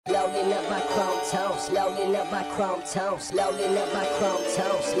Loading up my chrome toast, loading up my chrome toast, loading up my chrome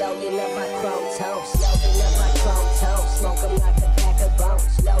toast, loading up my chrome toast, loading up my chrome toast, smoke 'em like a pack of bones,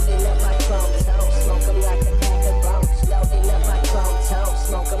 loading up my chrome toast, smoke 'em like a pack of bones, loading up my chrome toast,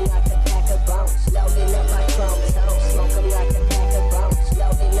 smoke 'em like a pack of bones, loading up my chrome toast, smoke 'em like a pack of bones,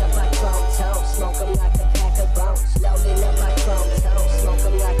 loading up my chrome toast, smoke 'em like a pack of bones, loading up my chrome toast, smoke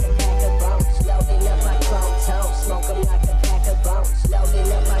 'em like a pack of bones, loading up my chrome toast, smoke 'em like a pack of bones,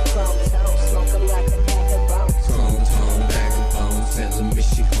 loading up my chrome toast, smoke 'em like a pack of bones. Chrome tone, bag of bones, telling me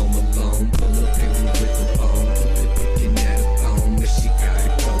she home alone. Pull up every with the bone, picking at a phone, but she got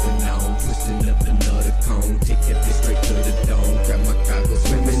it going on. Twisting up another cone, taking it straight to the dome. Grab my goggles,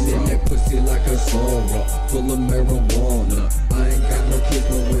 swimming in that pussy like a Zour, full of marijuana. I ain't got no kids,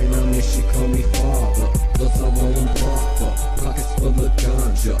 but when I'm in, she call me father. Plus I want them proper, pockets full of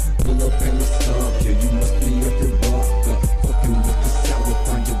ganja. Pull up and I stomp you, you must be a rocker. Fucking with the sour,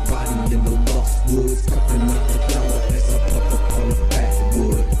 find your body in the lost woods. Cupping out the flower as I puff up on the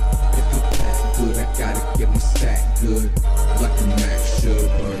backwood. If you pack good, I gotta get my stack good. Like a match should,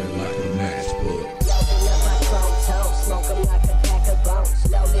 burning like a matchbook. Loading up my chrome toast, smoke 'em like a pack of bones,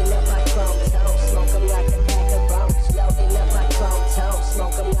 loading up my chrome toast, smoke 'em like a pack of bones, loading up my chrome toast,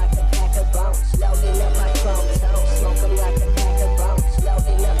 smoke 'em like a pack of bones, loading up my chrome toast, smoke 'em like a pack of bones,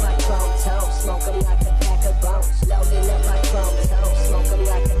 loading up my chrome toast, smoke 'em like a pack of bones, loading up my chrome toast, smoke 'em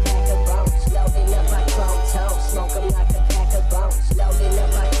like a pack of bones, loading up my chrome toast, smoke 'em like a pack of bones, loading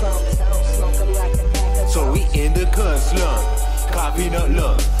up my chrome toast, smoke 'em like a pack of bones. So we in the current slum, coffee nut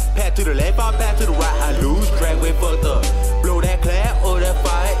lung. Pat to the left, I pat to the right, I lose track, we fucked up. Blow that cloud or that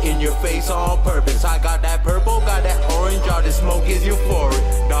fire in your face on purpose. I got that purple, got that orange, all the smoke is euphoric.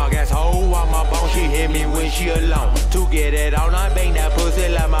 Dog ass hoe on my bone, she hit me when she alone. To get it on, I bang that pussy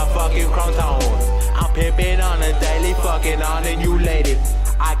like my fucking chrome tone. I'm pimping on a daily, fucking on a new lady.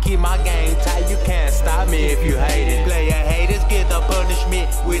 I keep my game tight, you can't stop me if you hate it. Player haters get the punishment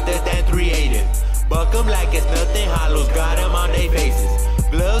with the Dan 380. Buck 'em like it's nothing, hollows got 'em on they faces.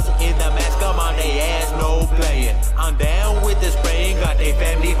 Gloves in the mask, I'm on they ass, no playing. I'm down with the spraying, got they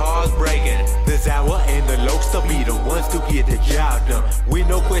family hearts breaking. The Zour and the Loksta be the ones to get the job done. With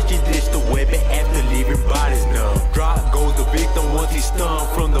no question, dish the weapon after leaving bodies numb. Drop goes the victim once he's stunned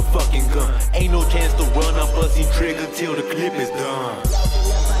from the fucking gun. Ain't no chance to run, I'm busting trigger till the clip is done.